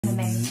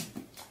Anime.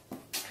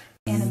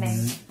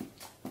 Anime.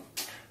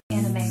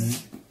 Anime.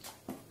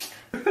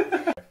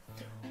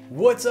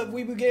 What's up,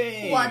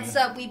 Wibugang? What's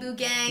up,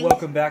 Wibugang?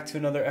 Welcome back to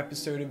another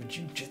episode of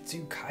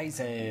Jujutsu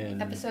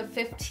Kaisen. Episode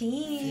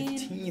 15.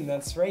 15,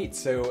 that's right.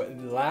 So,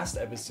 the last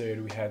episode,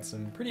 we had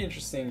some pretty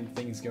interesting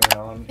things going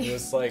on. It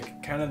was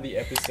like kind of the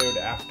episode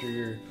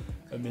after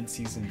a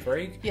mid-season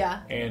break.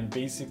 Yeah. And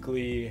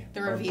basically, The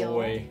our reveal.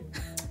 boy,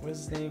 what is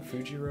his name?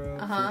 Fujiro?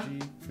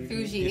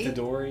 Fuji.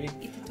 Itadori.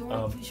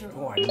 Fujiro.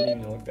 Oh, I didn't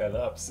even look that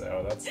up,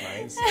 so that's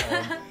nice.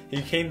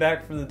 He came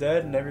back from the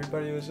dead, and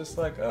everybody was just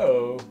like,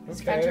 "Oh, okay."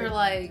 His friends were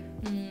like,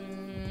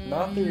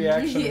 Not the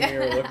reaction we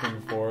were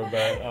looking for,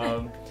 but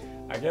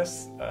I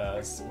guess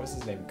what's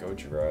his name?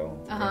 Gojiro?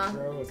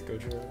 Gojiro with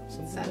Gojiro?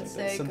 Something like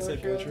that. Sensei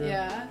Gojiro.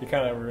 Yeah. He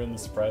kind of ruined the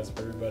surprise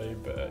for everybody,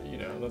 but you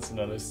know, that's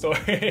another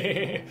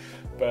story.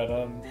 But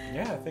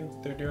yeah, I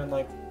think they're doing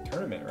like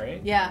tournament, right?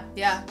 Yeah,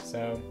 yeah.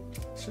 So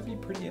should be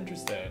pretty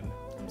interesting.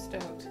 I'm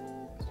stoked.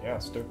 Yeah,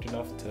 stoked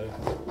enough to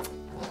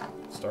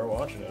start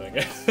watching it, I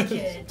guess.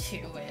 Get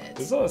into it.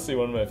 This is honestly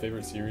one of my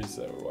favorite series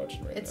that we're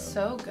watching right now. It's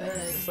so good.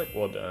 It's like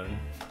well done.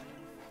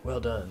 Well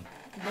done.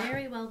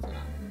 Very well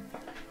done.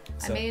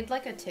 So, I made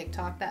like a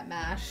TikTok that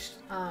mashed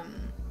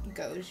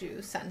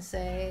Goju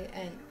Sensei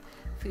and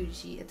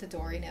Fuji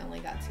Itadori, and it only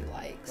got 2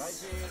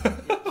 likes.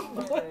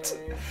 what?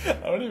 I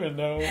don't even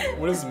know.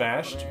 What does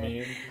mashed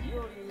mean?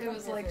 It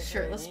was like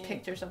shirtless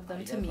pictures of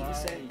them to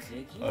music.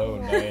 Oh,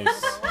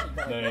 nice.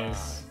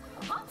 Nice.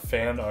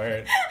 Fan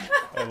art.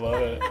 I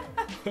love it.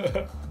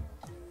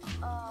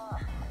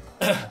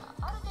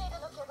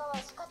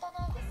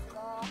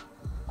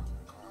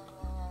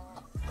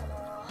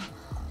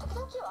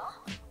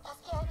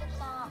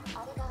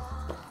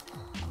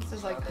 This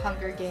is like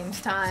Hunger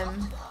Games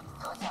time.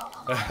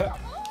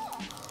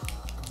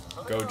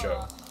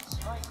 Gojo.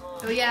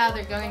 Oh yeah,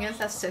 they're going against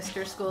that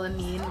sister school, the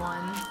mean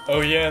one.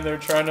 Oh yeah, and they're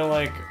trying to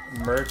like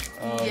murk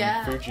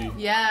Fuji.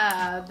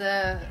 Yeah,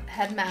 the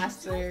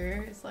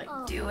headmaster is like,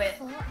 do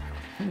it.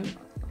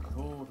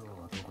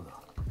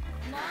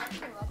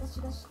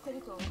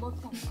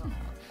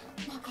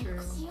 True.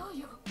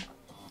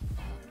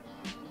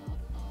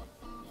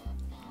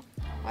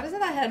 Why doesn't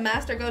that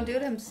headmaster go do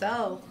it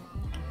himself?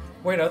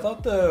 Wait, I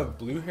thought the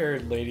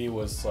blue-haired lady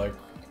was like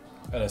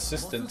an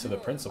assistant to the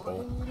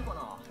principal.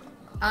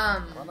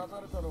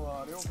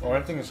 Or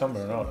I think it's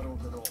something or not.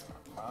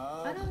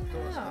 I don't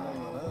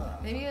know.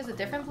 Maybe it was a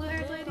different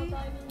blue-haired lady?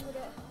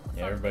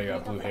 Yeah, everybody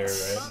got blue hair,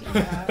 right?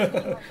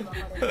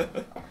 Yeah.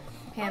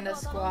 Panda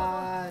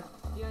Squad.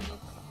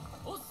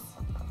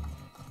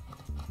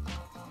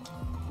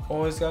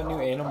 Oh, it's got new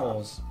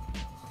animals.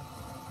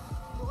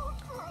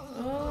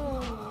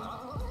 Oh.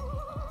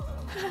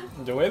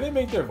 The way they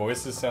make their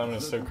voices sound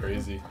is so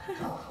crazy.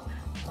 Oh.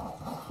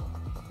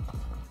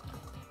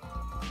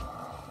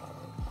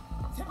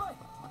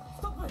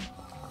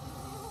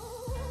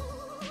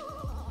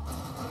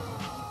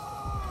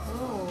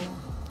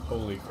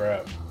 Holy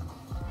crap.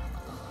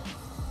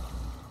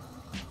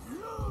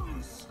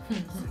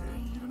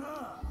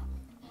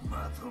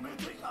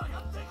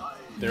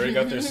 They already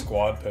got their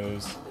squad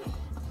pose.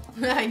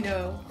 I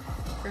know.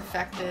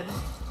 Perfected.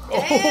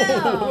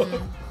 Oh.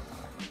 Damn!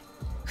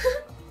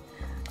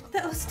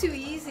 That was too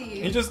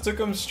easy. He just took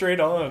him straight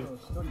on.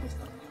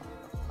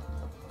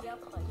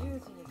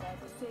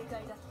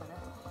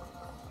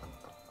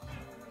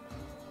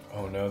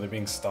 Oh no, they're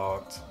being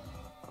stalked.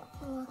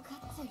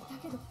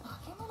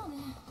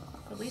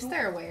 At least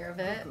they're aware of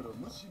it.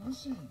 Mushy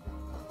mushy.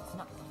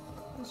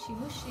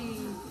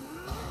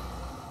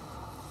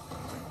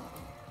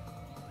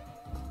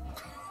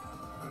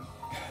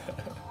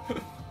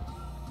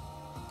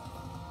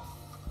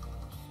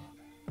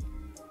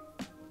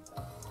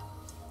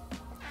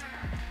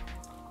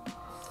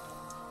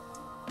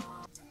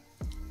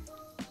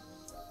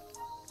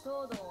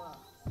 Todo は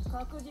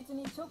確実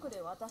に直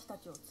で私た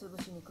ちを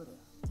潰しに来る。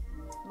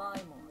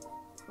前も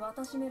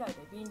私狙いで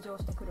便乗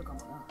してくるかも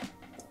な。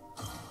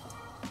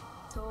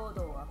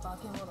Todo は化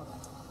け物だ。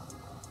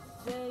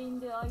全員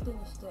で相手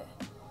にして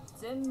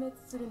全滅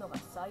するのが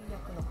最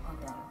悪のパ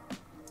タ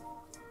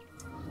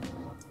ー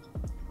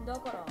ン。だ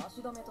から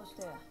足止めとし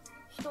て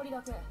一人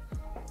だけ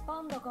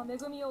パンダか恵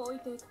みを置い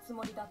ていくつ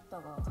もりだった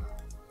が。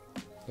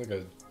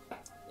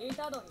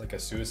Like a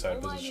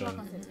suicide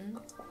position.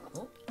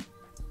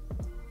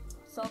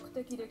 索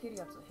敵できる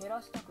やつ減ら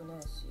したくね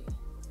えし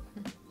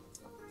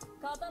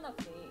勝たな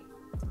くてい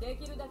い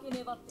できるだけ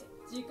粘って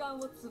時間を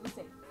潰せ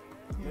で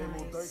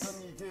も大胆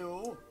にいけ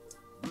よ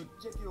ぶっ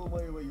ちゃけお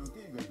前は予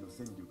定外の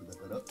戦力だ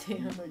からリ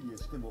タイア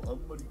してもあん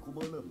まり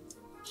困らん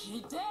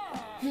きて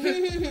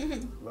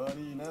ー悪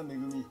いなめ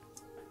ぐみ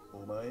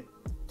お前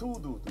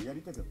東堂とや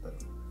りたかったろ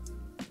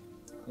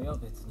いや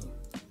別に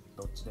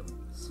どっちでも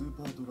スー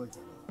パードライだ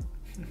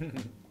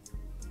な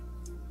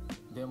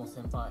でも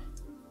先輩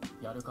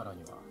やるから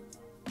には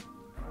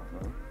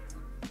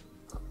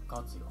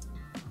勝つよ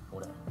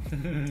俺い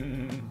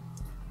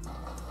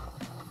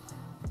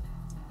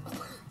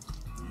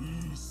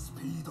いス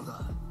ピード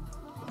だ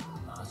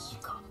マジ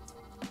か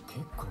結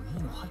構い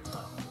いの入った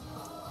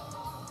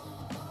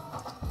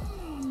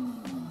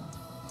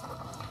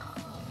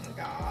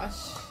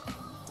gosh.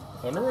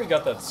 I wonder where he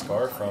got that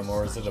scar from,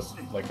 or is it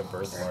like a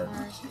birthmark?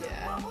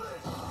 Yeah.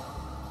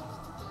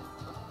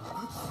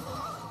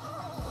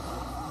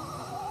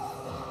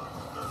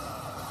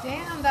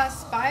 Damn, that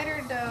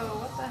spider dough.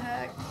 What the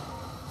heck?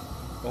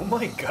 Oh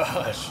my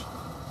gosh.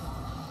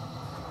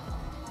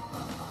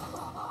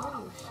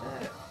 Oh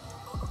shit.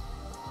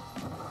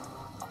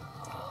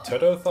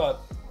 Todo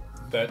thought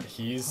that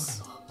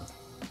he's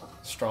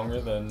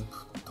stronger than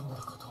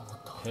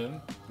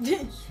him?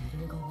 It's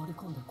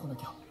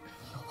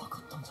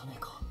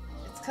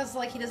because,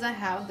 like, he doesn't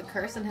have the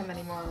curse in him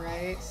anymore,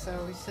 right?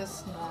 So he's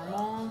just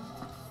normal.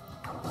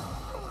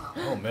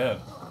 Oh man.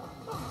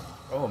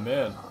 Oh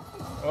man.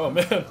 Oh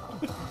man.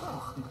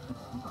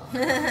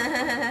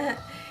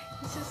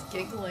 He's just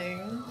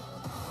giggling.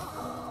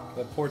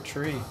 That poor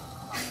tree.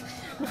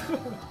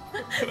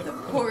 The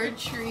poor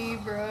tree,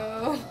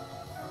 bro.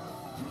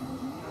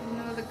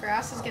 No, the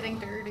grass is getting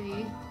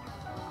dirty.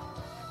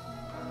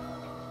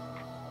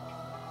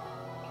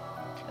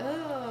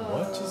 Oh.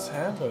 What just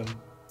happened?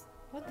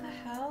 What the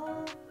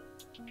hell?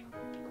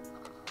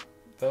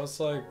 That was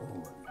like...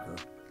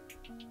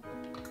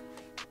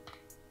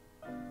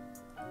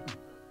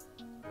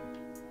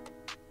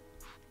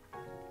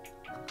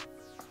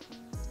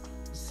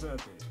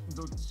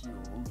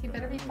 He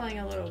better be playing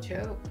a little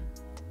joke.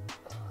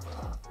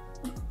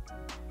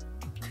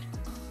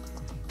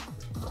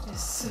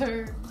 Yes,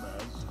 sir.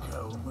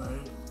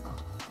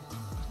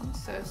 I'm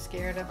so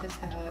scared of his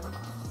head.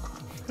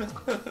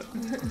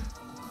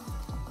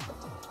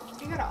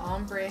 You got an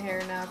ombre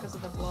hair now because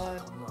of the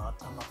blood.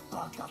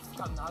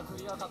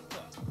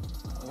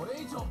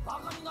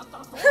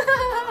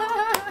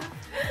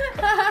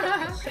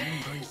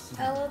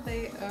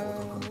 Elevate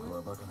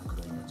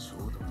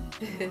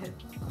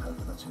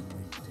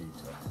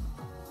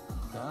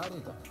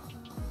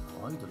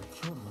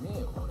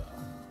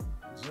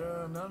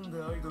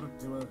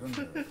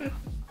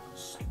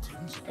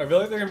I feel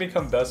like they're gonna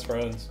become best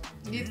friends.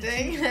 You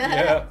think?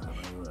 Yeah.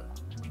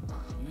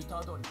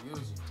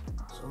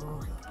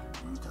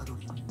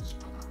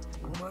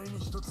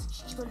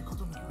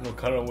 What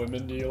kind of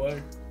women do you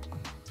like?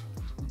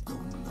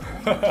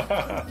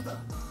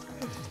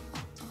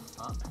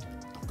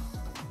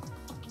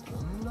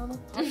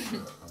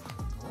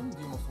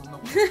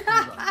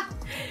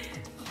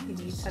 You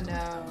need to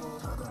know.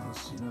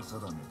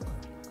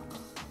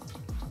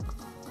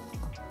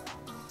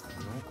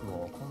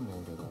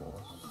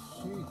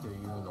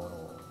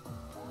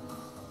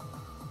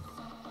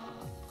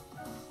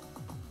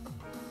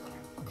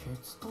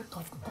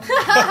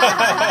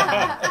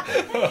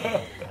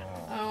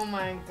 Oh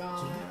my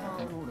god.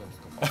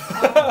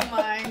 Oh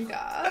my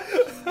god.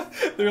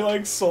 They're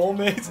like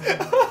soulmates.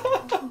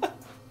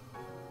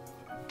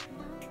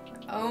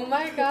 Oh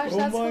my gosh, Oh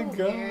that's my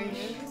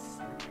hilarious.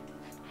 gosh.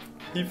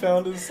 He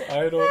found his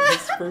idol,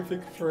 his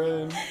perfect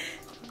friend.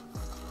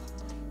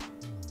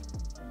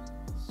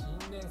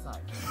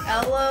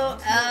 LOL.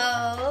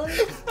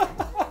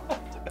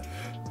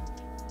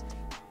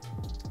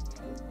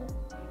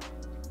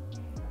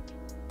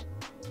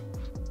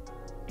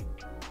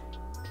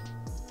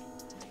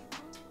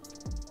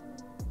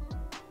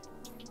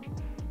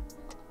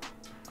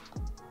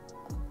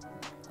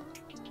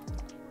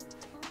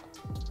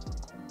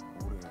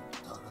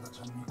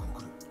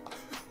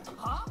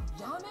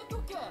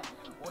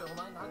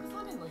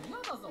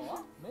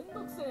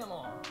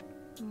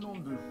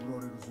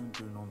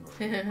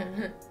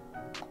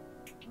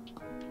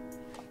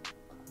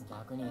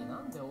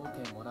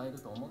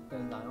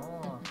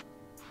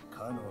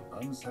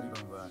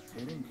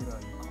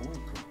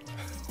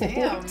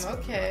 Damn,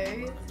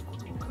 okay.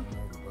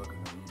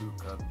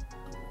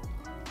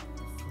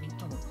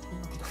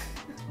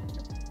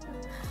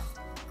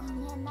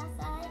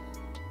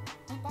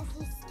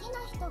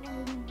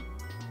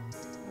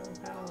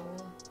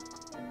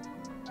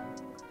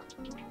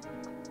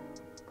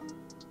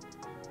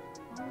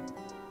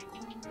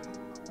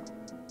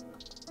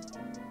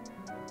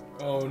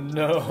 Oh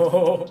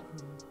no.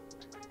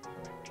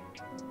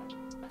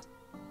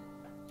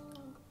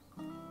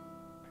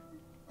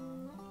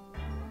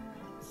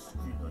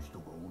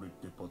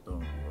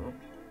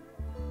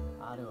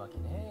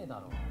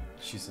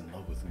 She's in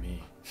love with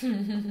me.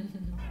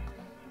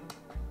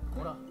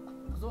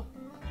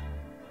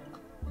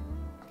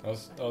 I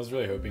was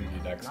really hoping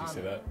you'd actually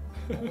say that.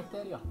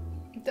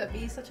 That'd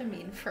be such a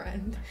mean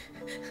friend.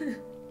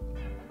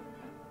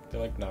 They're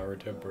like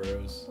Naruto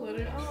bros.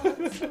 Literally, oh,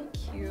 that's so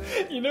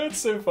cute. You know, it's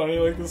so funny,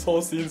 like this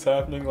whole scene's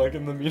happening like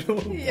in the middle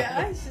of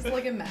Yeah, he's just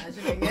like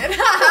imagining it.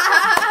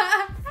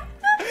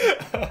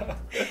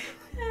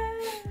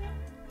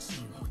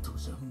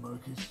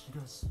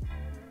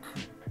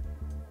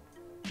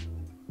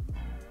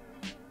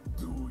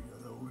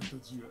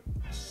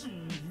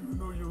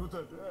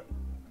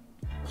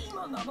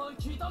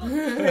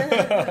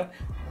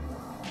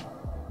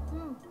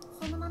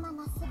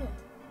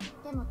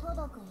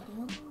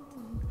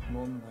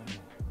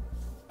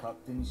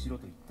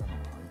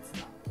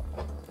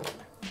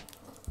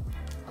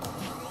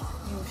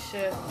 Oh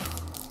shit.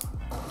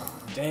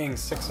 Dang,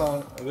 6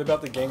 on. Are they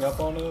about to gang up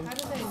on him? How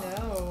do they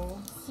know?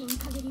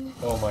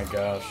 Oh my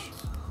gosh.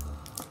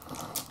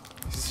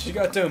 She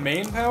got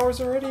domain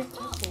powers already?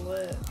 That's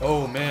lit.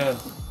 Oh man.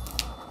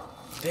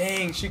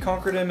 Dang, she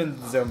conquered him in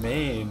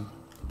domain.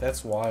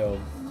 That's wild.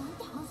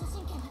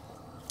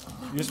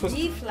 You're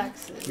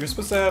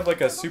supposed to have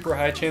like a super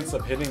high chance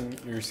of hitting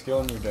your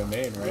skill in your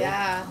domain, right?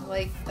 Yeah,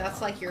 like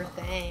that's like your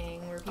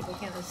thing where people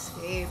can't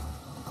escape.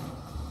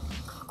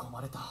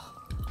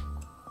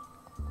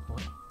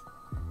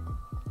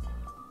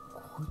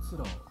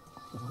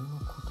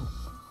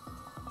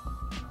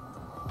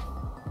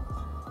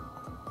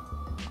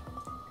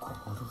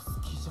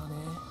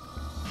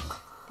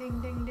 Ding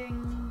ding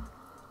ding.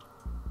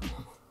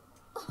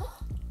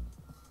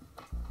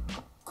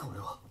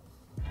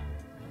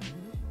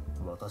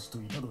 私と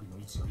虎杖の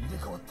位置が入れ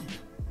替わっている。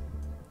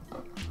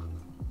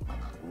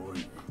おい。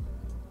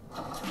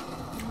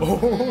おお。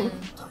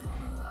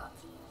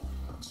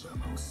邪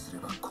魔をすれ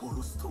ば殺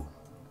すと。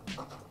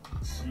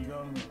違うな。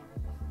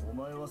お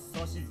前は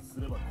指図す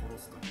れば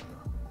殺すと言った。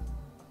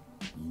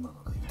今の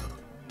が虎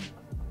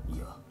杖。い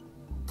や、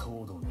東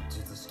堂の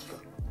術式が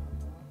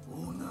同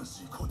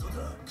じことだ。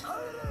帰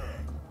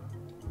れ。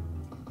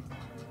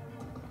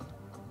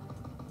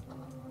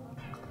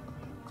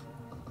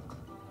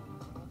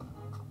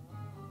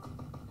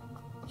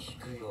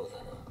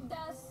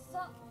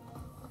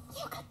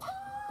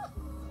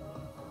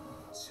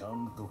 ちゃ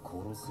んと殺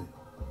せ。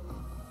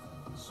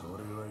そ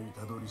れは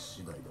虎杖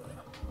次第だ。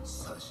指図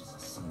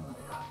すんなよ。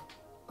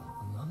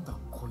なんだ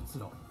こいつ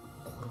ら。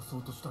殺そ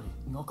うとしたり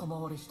仲間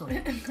割れしたり。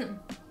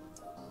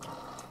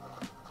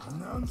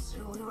なん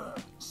せ俺は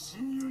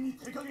親友に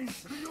手加減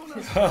するような。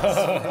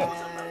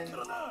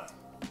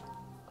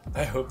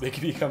I hope they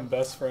can become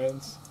best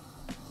friends.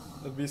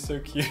 That'd be so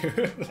cute.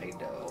 I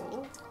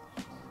know.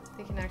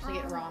 They can actually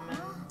get ramen.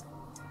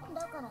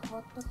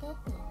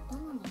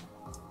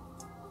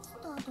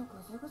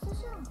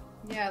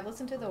 Yeah,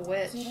 listen to the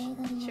witch.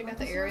 She got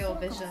the aerial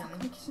vision.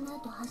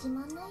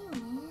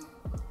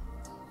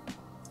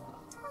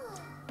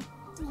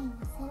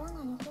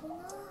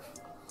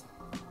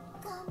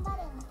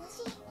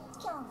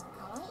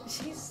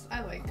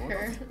 I like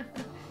her.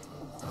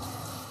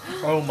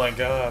 Oh my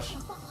gosh.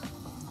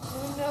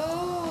 Oh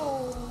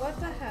no! What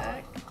the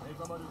heck?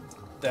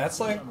 That's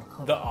like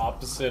the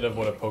opposite of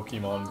what a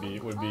Pokemon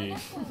would be.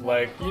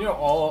 Like, you know,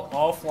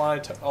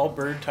 all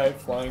bird type,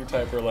 flying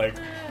type are like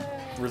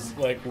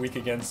weak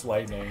against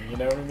lightning. You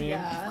know what I mean?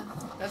 Yeah,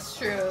 that's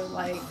true.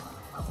 Like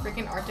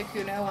freaking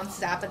Articuno on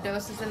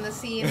Zapdos is in the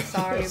scene.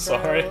 Sorry, bro.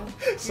 Sorry.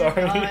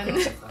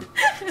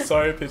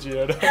 Sorry,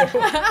 Pidgeotto.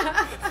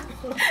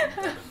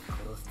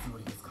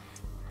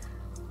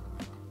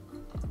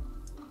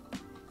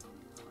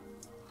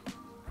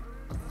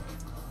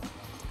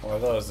 Oh, I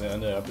thought it was the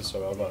end of the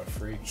episode. I was about to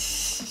freak. I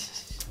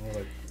was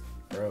like,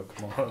 bro,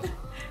 come on.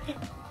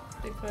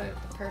 They put it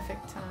at the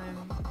perfect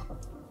time.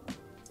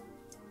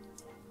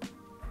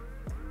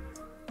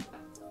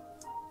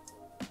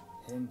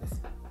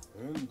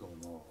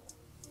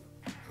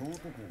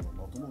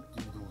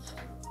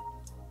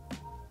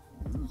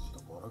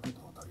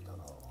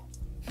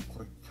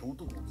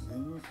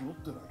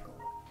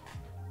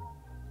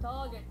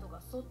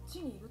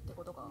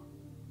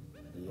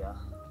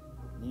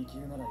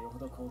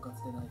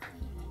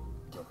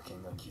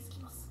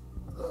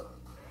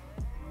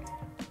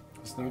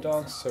 This new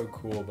dog's so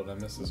cool, but I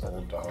miss his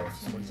old dog.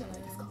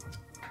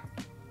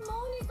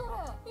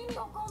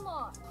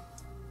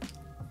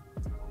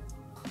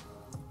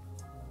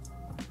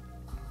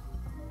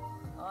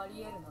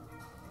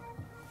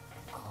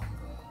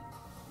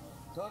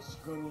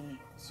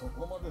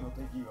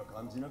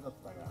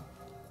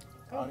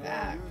 Oh,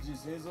 back.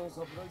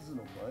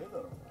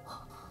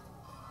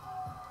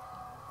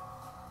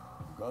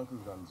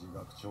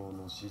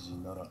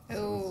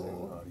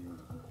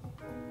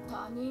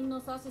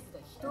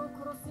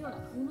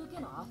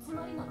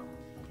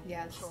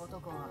 Yes.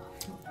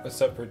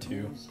 Except for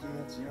two.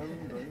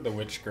 The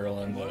witch girl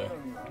and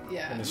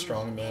the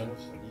strong man.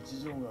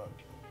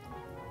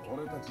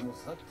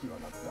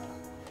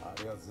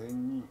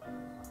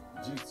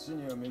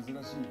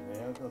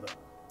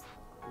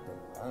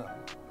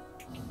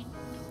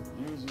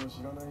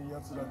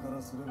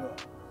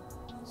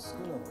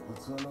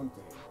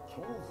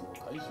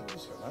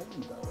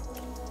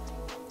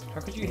 How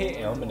could you hate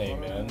Elmine,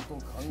 man?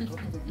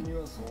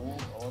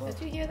 Did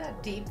you hear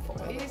that deep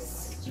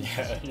voice?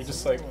 Yeah, you're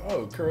just like,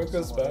 oh,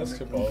 Kuroko's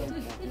basketball.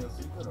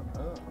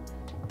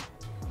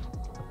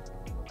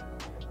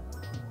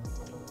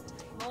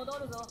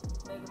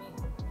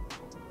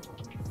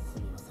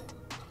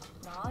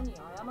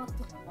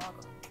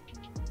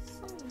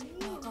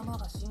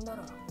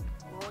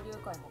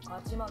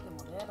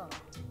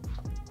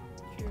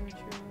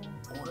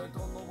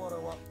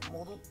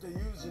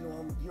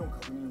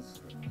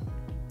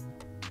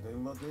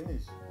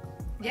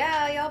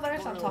 Yeah, y'all better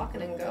stop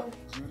talking and go.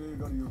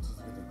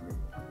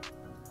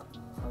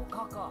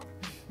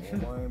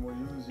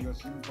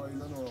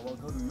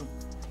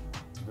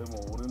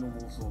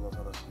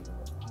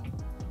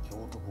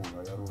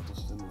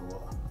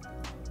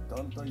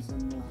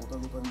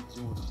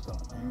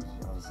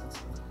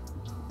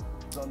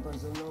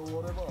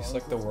 He's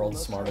like the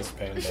world's smartest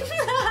panda.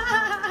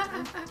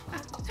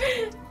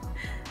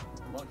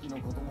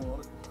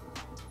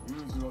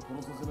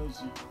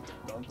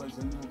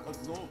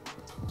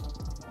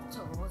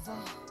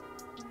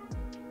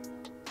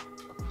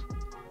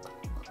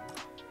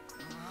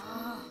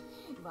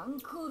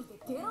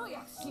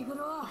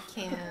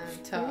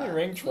 Can't. Only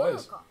ring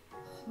twice.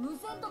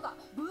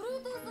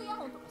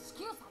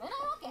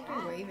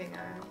 You're waving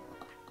her.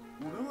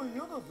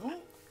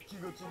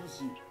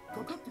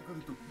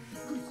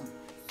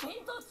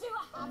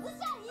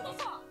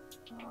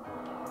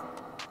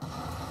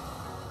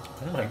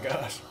 Oh my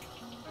gosh.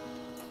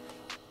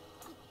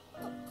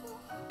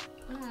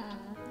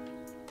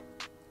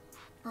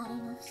 I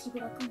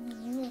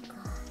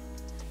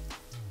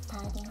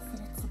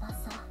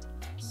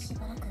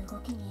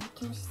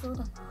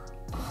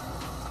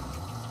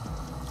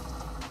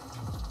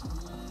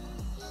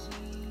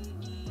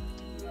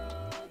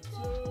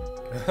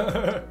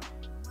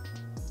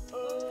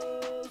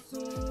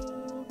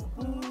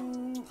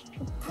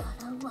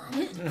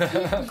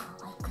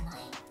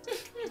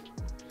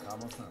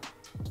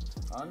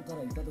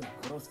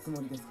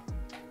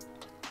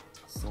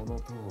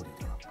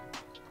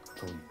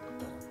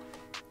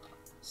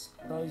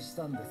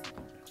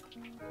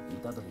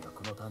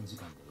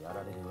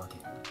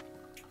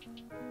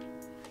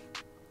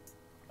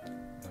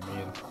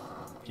mean,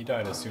 he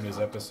died as soon as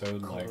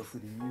episode like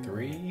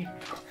 3,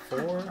 4.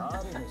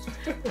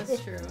 That's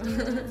true.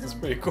 That's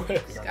pretty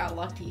quick. Just got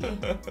lucky. Damn.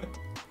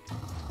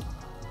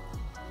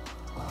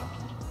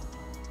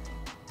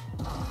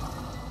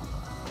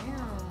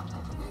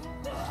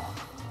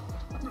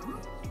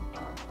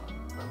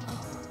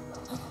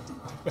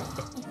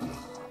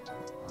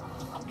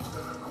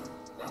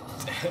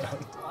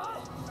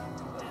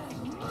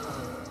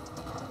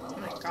 Oh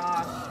my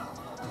gosh.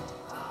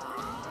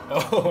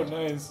 Oh,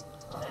 nice.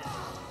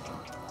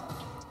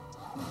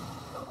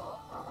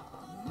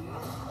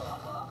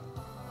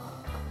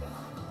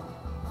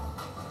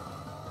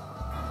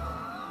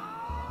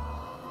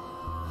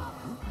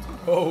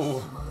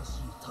 Oh.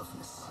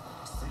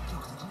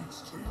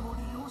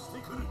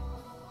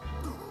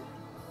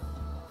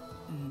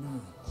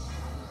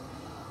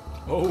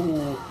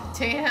 Oh.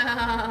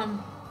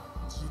 Damn.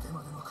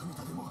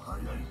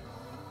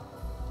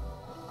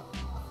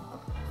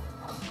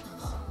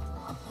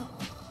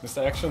 This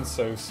action's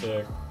so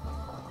sick.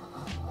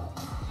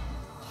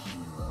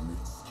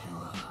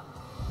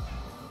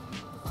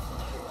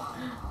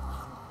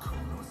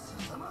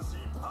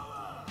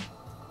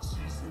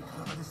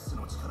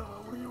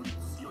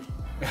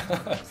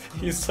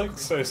 He's like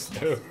so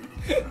stoked.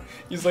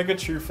 He's like a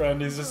true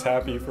friend. He's just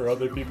happy for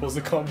other people's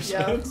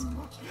accomplishments. Yep.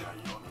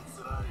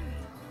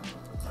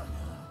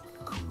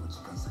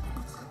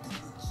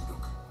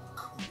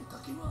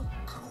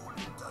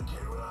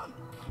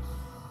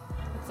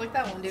 It's like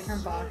that one dude from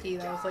Baki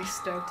that was like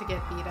stoked to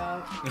get beat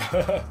up.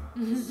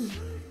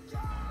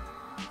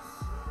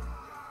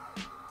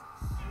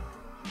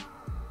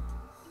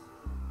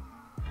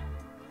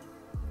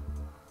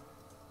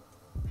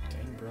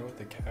 Dang, bro, with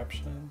the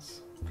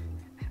captions.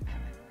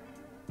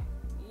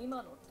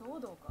 今の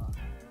東堂か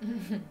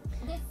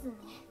ですね。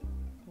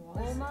お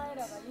前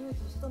らがユージ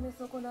仕留め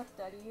損なっ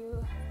た理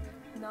由、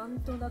なん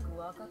となく分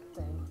かっ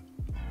たよ。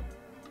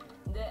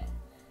で、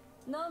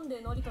なん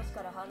でノリトシ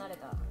から離れ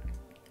た？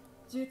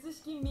術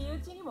式身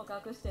内にも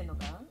隠してんの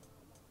か？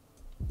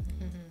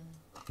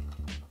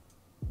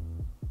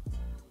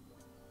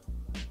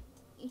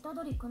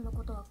虎杖君の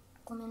ことは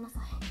ごめんなさ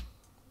い。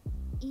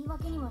言い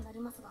訳にはなり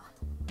ますが、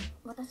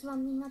私は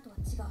みんなとは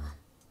違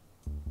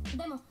う。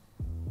でも、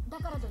だ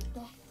からといって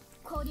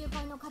交流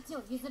会の価値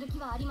を譲る気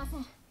はありませ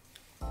ん。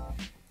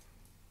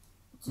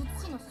術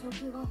師の昇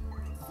級が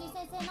推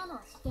薦制なの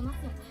は知ってま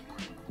すよね。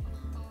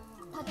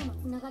縦の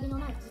つながりの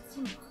ない術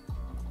師にも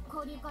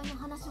交流会の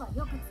話は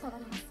よく伝わ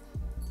ります。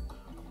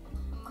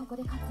ここ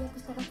で活躍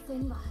した学生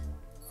には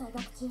在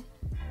学中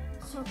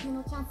昇級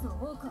のチャンスを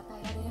多く与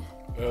えられ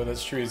る。Oh,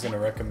 that's true. He's gonna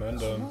recommend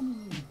ちな him. み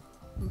に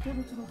受け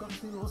持ちの学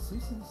生を推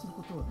薦する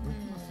ことはでき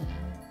ません。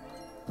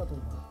例え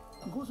ば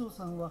五条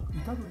さんは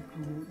虎杖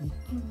君を一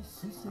級に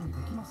推薦で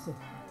きません。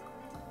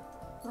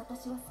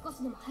私は少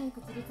しでも早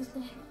く自立して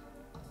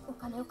お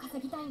金を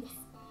稼ぎたいんです。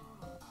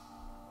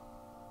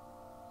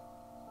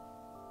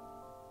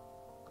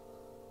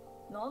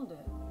なんで？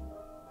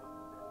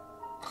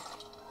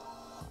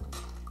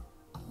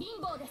貧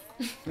乏です。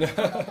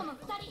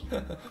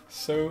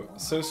So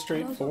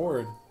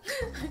straightforward.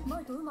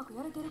 前とうまく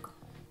やれてるか？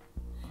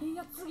い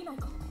や、次ない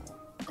か。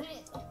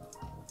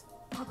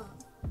多分。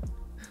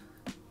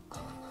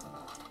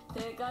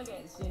手加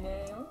減し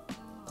ねえよ。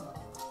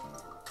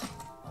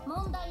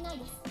問題ない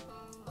です。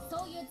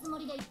そういうつも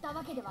りで言った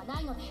わけではな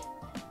いので。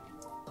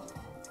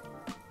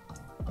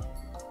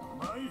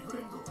マイフ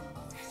レンド、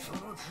そ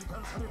の時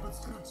間差でぶ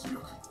つかる磁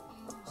力、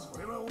そ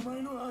れはお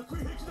前の悪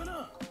癖だ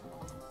な。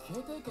経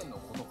定権の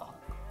ことか。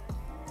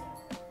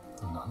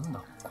なんだ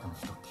この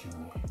人急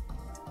に。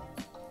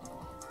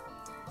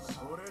そ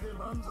れで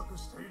満足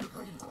している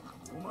限り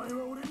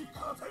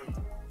てん。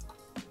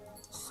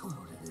その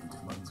レベルで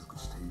満足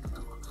している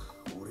と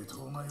俺と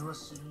お前は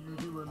親友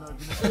ではなく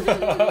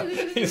なる。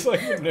 He's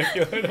like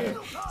manipulating.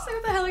 So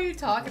what the hell are you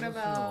talking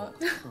about?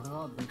 それ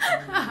は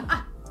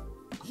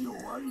別に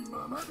弱い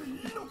ままでい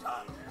いの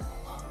か。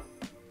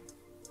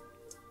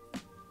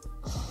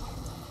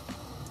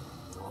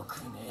よく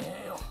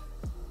ねえよ。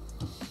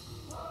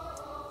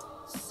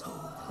そう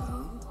だろ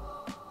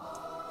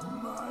う。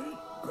マ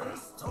イベ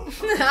スト。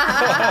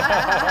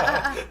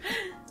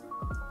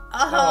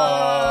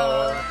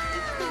 Oh.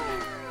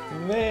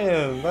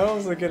 Man, that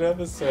was a good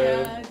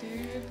episode. Yeah,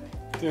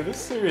 dude. Dude, this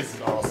series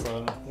is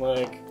awesome.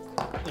 Like,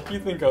 if you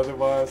think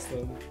otherwise,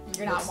 then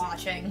You're not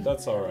watching.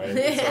 that's alright.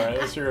 It's alright.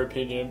 It's your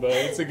opinion, but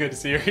it's a good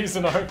series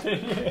in our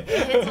opinion.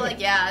 It's like,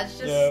 yeah, it's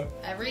just Yeah.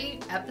 every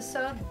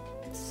episode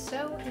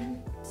so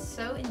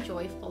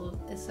enjoyable.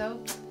 It's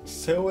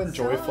So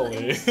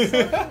enjoyfully.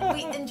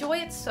 we enjoy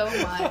it so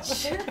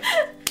much.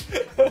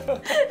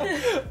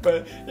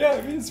 But yeah,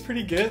 I mean, it's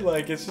pretty good.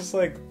 Like, it's just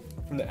like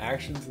from the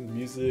action to the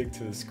music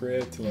to the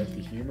script to like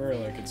the humor.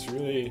 Like, it's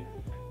really,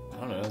 I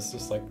don't know. It's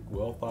just like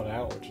well thought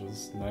out, which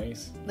is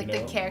nice. Like you the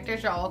know?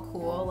 characters are all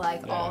cool,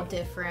 like Yeah. all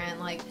different.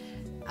 Like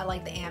I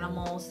like the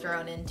animals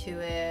thrown into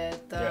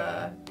it.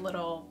 The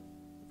little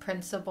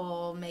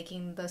principal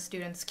making the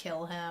students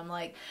kill him.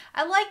 Like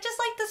I like just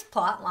like this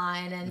plot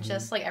line and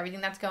just like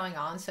everything that's going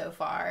on so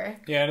far.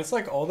 Yeah, and it's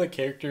like all the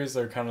characters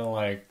are kind of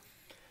like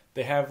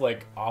they have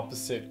like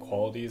opposite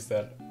qualities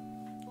that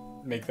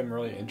make them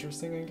really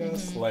interesting, I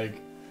guess.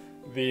 Like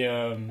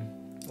the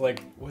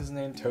like what's his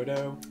name,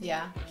 Todo?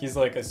 Yeah. He's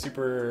like a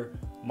super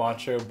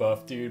macho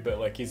buff dude, but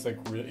like he's like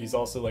he's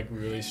also like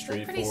really Pretty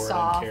straightforward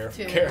soft and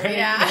too. caring.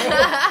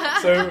 Yeah.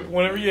 So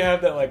whenever you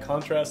have that like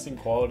contrasting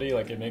quality,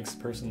 like it makes a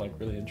person like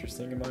really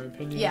interesting in my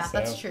opinion. Yeah, So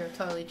that's true.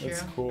 Totally true.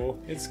 It's cool.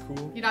 It's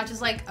cool. You're not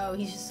just like, oh,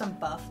 he's just some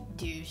buff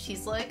douche.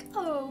 He's like,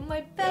 oh,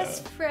 my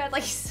best friend.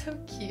 Like, he's so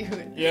cute.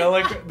 Yeah,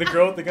 like the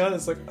girl with the gun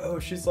is like, oh,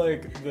 she's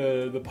like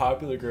the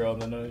popular girl,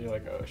 and then you're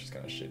like, oh, she's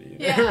kind of shitty.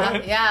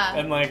 Yeah, yeah.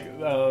 And like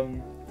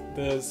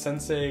the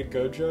Sensei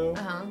Gojo,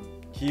 Uh-huh.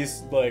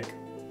 he's like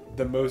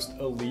the most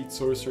elite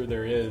sorcerer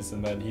there is,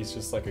 and then he's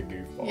just like a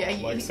goofball. Yeah,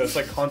 Like, so it's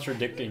like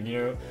contradicting, you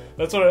know.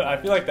 That's what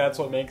I feel like. That's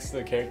what makes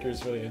the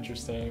characters really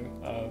interesting.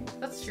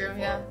 That's true, so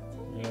yeah.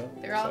 far, you know,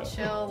 They're all so.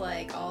 chill,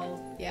 like, all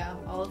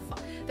fun.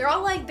 They're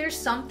all like, there's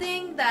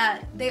something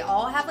that they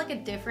all have like a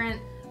different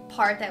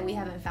part that we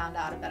haven't found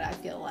out about, I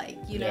feel like.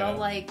 You know, Yeah.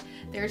 like,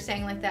 they're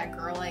saying like that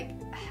girl, like,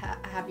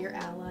 have your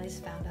allies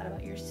found out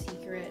about your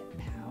secret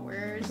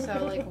powers?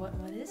 So, like, what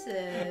is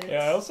it?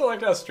 Yeah, I also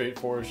liked how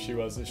straightforward she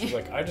was. She's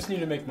like, I just need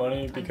to make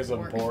money because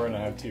I'm poor and I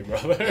have 2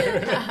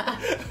 brothers.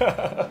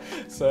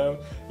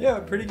 So, yeah,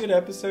 pretty good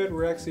episode.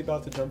 We're actually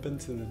about to jump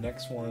into the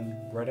next one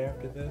right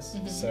after this.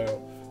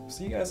 So, we'll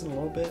see you guys in a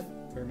little bit.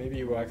 Or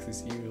maybe we'll actually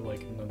see you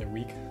like in another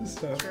week.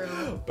 So,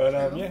 True.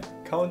 but True. yeah,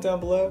 comment down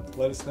below.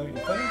 Let us know what you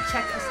think.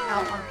 Check us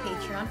out on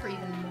Patreon for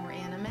even more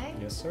anime.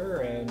 Yes,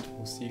 sir. And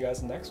we'll see you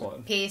guys in the next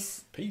one.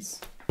 Peace. Peace.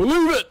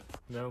 Believe it!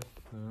 No.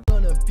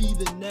 Gonna be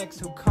the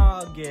next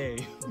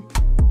Hokage.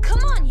 Come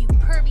on, you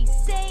pervy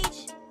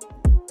sage!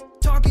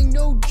 Talking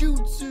no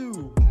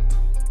jutsu.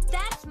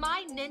 That's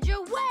my ninja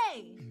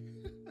way!